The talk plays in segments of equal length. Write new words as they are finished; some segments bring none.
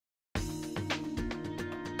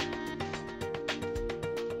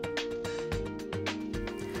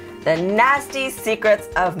The Nasty Secrets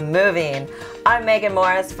of Moving. I'm Megan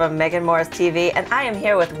Morris from Megan Morris TV, and I am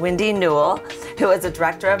here with Wendy Newell, who is a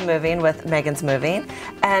director of moving with Megan's Moving,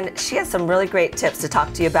 and she has some really great tips to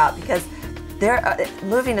talk to you about because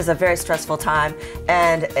moving is a very stressful time,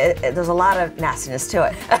 and there's a lot of nastiness to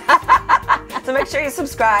it. So make sure you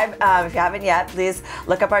subscribe. If you haven't yet, please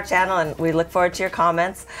look up our channel, and we look forward to your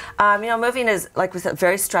comments. Moving is, like we said,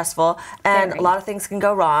 very stressful, and a lot of things can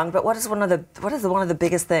go wrong. But what is one of the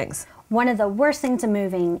biggest things? One of the worst things in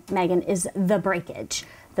moving, Megan, is the breakage.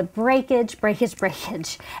 The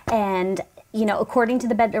breakage. And according to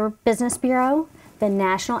the Better Business Bureau, the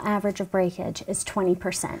national average of breakage is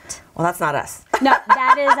 20%. Well, that's not us. No,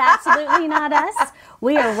 that is absolutely not us.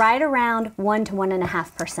 We are right around 1 to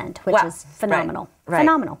 1.5%, which is phenomenal. Right.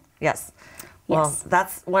 Phenomenal. Yes. Well,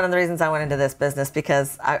 that's one of the reasons I went into this business,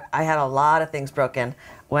 because I had a lot of things broken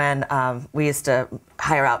when we used to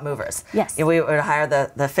hire out movers. Yes. We would hire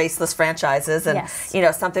the faceless franchises, and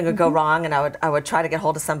something would go wrong, and I would try to get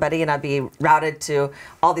hold of somebody, and I'd be routed to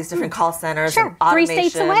all these different call centers. Sure, and automation, 3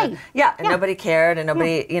 states away. And nobody cared, and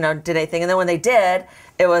nobody did anything. And then when they did,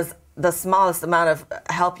 it was the smallest amount of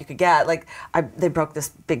help you could get. Like they broke this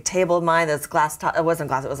big table of mine. That's glass top. It wasn't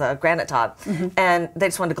glass. It was a granite top, and they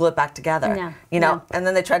just wanted to glue it back together. No. And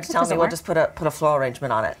then they tried to tell me, "Well, just put a floral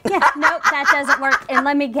arrangement on it." Yeah, nope, that doesn't work. And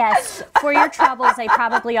let me guess, for your troubles, they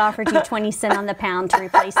probably offered you 20 cents on the pound to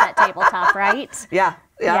replace that tabletop, right? Yeah,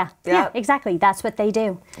 exactly. That's what they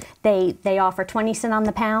do. They offer 20 cents on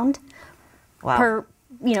the pound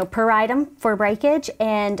per item for breakage.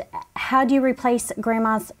 And how do you replace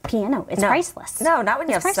grandma's piano? It's priceless. No, not when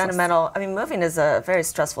you have sentimental. I mean, moving is a very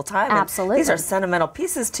stressful time. Absolutely. These are sentimental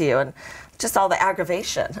pieces to you, and just all the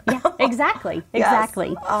aggravation. Yeah, exactly.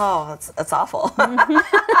 Exactly. Oh, that's awful.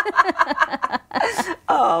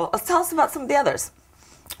 Oh, tell us about some of the others.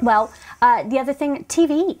 Well, the other thing,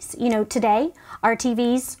 TVs. Today our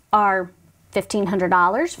TVs are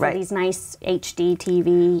 $1,500 for these nice HD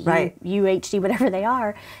TV, UHD, whatever they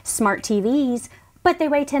are, smart TVs, but they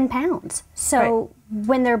weigh 10 pounds. So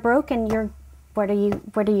when they're broken, what are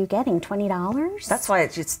you getting? $20? That's why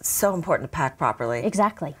it's so important to pack properly.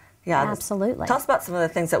 Exactly. Yeah, absolutely. Tell us about some of the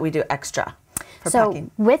things that we do extra for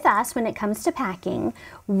packing. With us, when it comes to packing,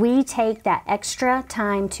 we take that extra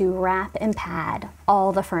time to wrap and pad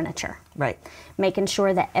all the furniture. Right. Making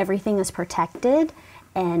sure that everything is protected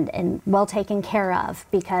and well taken care of,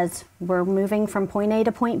 because we're moving from point A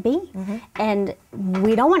to point B, and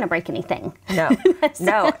we don't want to break anything. No.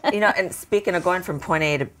 And speaking of going from point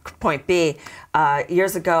A to point B,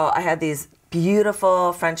 years ago I had these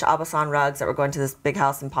beautiful French Aubusson rugs that were going to this big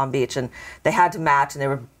house in Palm Beach, and they had to match, and they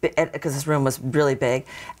were because this room was really big,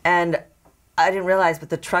 and I didn't realize, but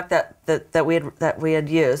the truck that we had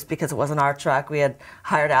used, because it wasn't our truck, we had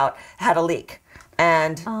hired out, had a leak.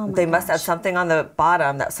 And they must have something on the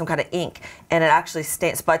bottom, that some kind of ink, and it actually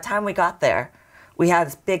stained. So by the time we got there, we had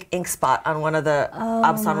this big ink spot on one of the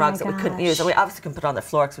Aubusson rugs that we couldn't use. And we obviously couldn't put it on their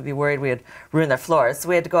floor because we'd be worried we had ruined their floors. So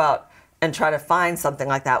we had to go out and try to find something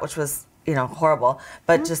like that, which was horrible.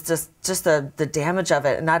 But just the damage of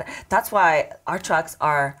it, and that's why our trucks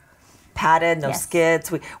are padded, no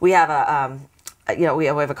skids. We have a we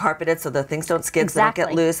have a carpeted, so the things don't skid, so they don't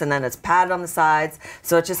get loose, and then it's padded on the sides,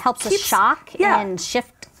 so it just helps us shock and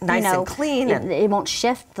shift. Nice and clean. It won't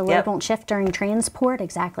shift. The lid won't shift during transport.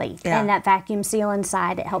 Exactly. Yeah. And that vacuum seal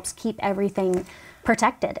inside, it helps keep everything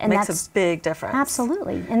protected. And makes a big difference.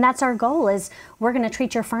 Absolutely. And that's our goal, is we're going to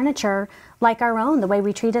treat your furniture like our own, the way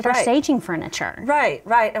we treated our staging furniture. Right.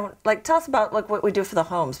 And tell us about what we do for the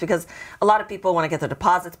homes, because a lot of people want to get their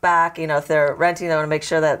deposits back. If they're renting, they want to make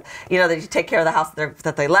sure that that you take care of the house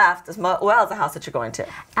that they left as well as the house that you're going to.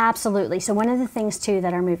 Absolutely. So one of the things too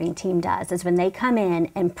that our moving team does is when they come in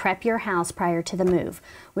and prep your house prior to the move,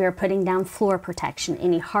 we are putting down floor protection,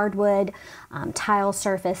 any hardwood, tile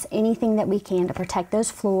surface, anything that we can to protect those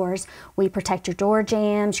floors. We protect your door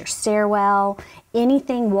jambs, your stairwell,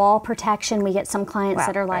 anything wall protection. We get some clients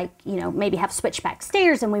that are maybe have switchback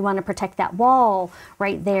stairs, and we want to protect that wall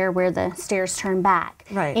right there where the stairs turn back.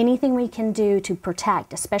 Right. Anything we can do to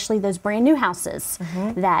protect, especially those brand new houses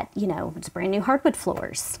that, it's brand new hardwood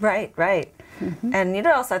floors. Right. And what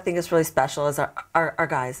else I think is really special is our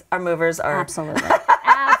guys, our movers are... Absolutely.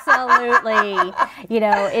 Absolutely.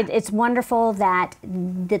 It's wonderful that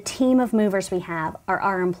the team of movers we have are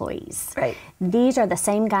our employees. Right. These are the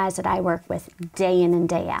same guys that I work with day in and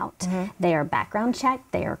day out. They are background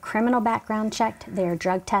checked. They are criminal background checked. They are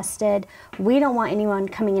drug tested. We don't want anyone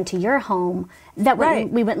coming into your home that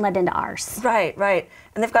we wouldn't let into ours. Right.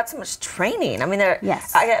 and they've got so much training. I mean,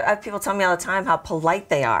 Yes. I have people tell me all the time how polite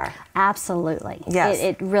they are. Absolutely. Yes.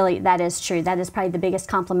 It really, that is true. That is probably the biggest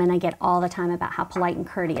compliment I get all the time about how polite and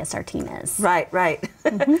courteous our team is. Right, right.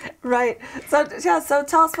 So, yeah, so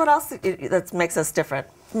tell us what else that makes us different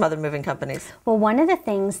from other moving companies. Well, one of the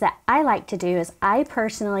things that I like to do is I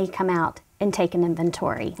personally come out and take an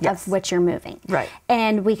inventory Yes. of what you're moving. Right.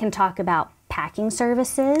 And we can talk about packing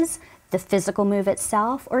services, the physical move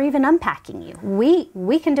itself, or even unpacking you.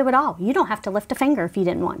 We can do it all. You don't have to lift a finger if you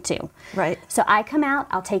didn't want to. Right. So I come out,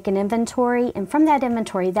 I'll take an inventory, and from that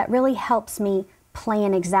inventory, that really helps me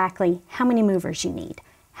plan exactly how many movers you need,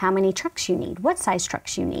 how many trucks you need, what size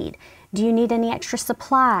trucks you need. Do you need any extra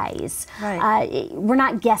supplies? Right. We're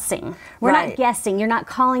not guessing. We're Right. not guessing. You're not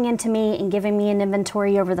calling into me and giving me an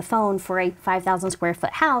inventory over the phone for a 5,000 square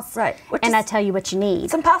foot house. Right. Which And is- I tell you what you need.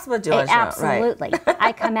 It's impossible to do on a show, right? Absolutely.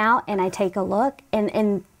 I come out and I take a look,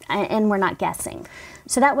 and we're not guessing.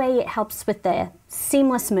 So that way it helps with the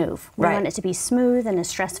seamless move. We Right. want it to be smooth and as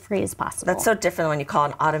stress-free as possible. That's so different when you call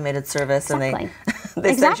an automated service Exactly. and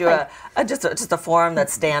they send you Exactly. just a form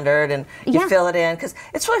that's standard and you Yeah. fill it in, because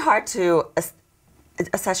it's really hard to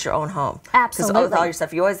assess your own home. 'Cause Absolutely. with all your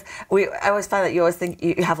stuff, I always find that you always think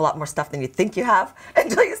you have a lot more stuff than you think you have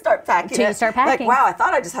until you start packing. Until you start packing. Like, wow, I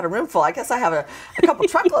thought I just had a room full. I guess I have a couple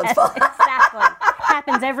truckloads Yes, full. exactly.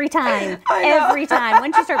 Happens every time. I know. Every time.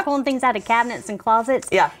 Once you start pulling things out of cabinets and closets,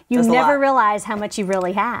 Yeah, you there's a never lot. realize how much you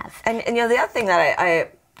really have. And you know, the other thing that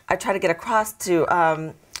I try to get across to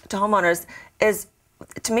homeowners is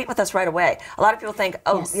to meet with us right away. A lot of people think,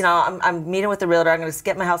 oh, Yes. you know, I'm meeting with the realtor. I'm going to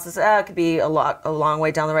get my house. It could be a long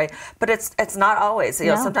way down the road, but it's not always. You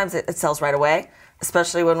know, No. sometimes it sells right away,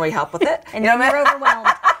 especially when we help with it. And you know then what I you're mean? overwhelmed.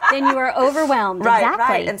 Then you are overwhelmed. Right,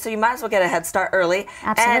 exactly. right. And so you might as well get a head start early,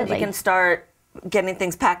 and Absolutely. you can start getting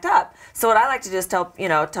things packed up. So what I like to do is tell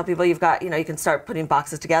people you can start putting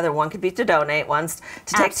boxes together. One could be to donate, one's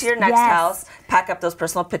to take to your next Yes. house, pack up those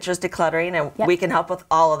personal pictures, decluttering, and Yep. we can help with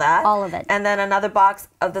all of that. All of it. And then another box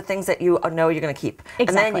of the things that you know you're going to keep. And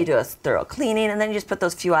then Exactly. you do a thorough cleaning, and then you just put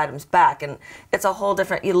those few items back, and it's a whole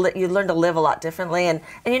different. You learn to live a lot differently, and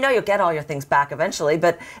you know you'll get all your things back eventually.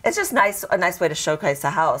 But it's just a nice way to showcase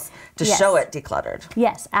the house, to Yes. show it decluttered.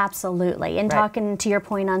 Yes, absolutely. And Right. talking to your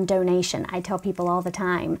point on donation, I tell people all the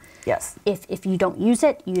time, Yes. if you don't use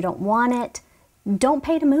it, you don't want it, don't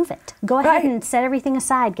pay to move it. Go ahead Right. and set everything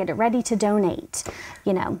aside, get it ready to donate.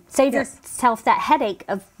 You know, save Yes. yourself that headache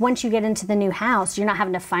of once you get into the new house, you're not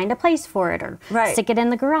having to find a place for it or Right. stick it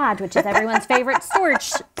in the garage, which is everyone's favorite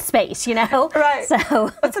storage space, you know? Right.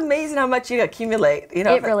 So It's amazing how much you accumulate. You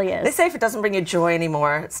know, It really is. They say if it doesn't bring you joy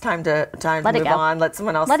anymore, it's time to Let it move go. on. Let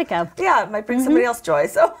someone else. Let it go. Yeah, it might bring somebody else joy.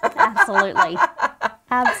 So, absolutely.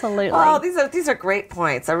 Absolutely. oh, these are great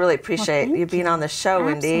points. I really appreciate thank you being on the show,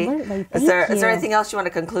 Wendy. Absolutely. Is there Thank you. anything else you want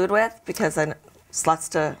to conclude with? Because there's lots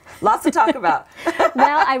to talk about.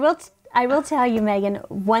 Well, I will tell you, Megan,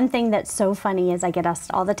 one thing that's so funny is I get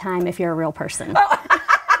asked all the time if you're a real person.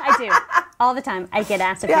 I do. All the time. I get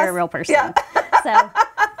asked if Yes. you're a real person. Yeah. So,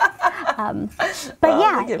 but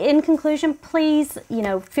thank you. in conclusion, please,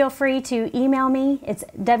 feel free to email me. It's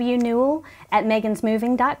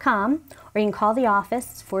wnewell@megansmoving.com, or you can call the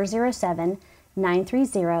office,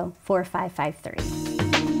 407-930-4553.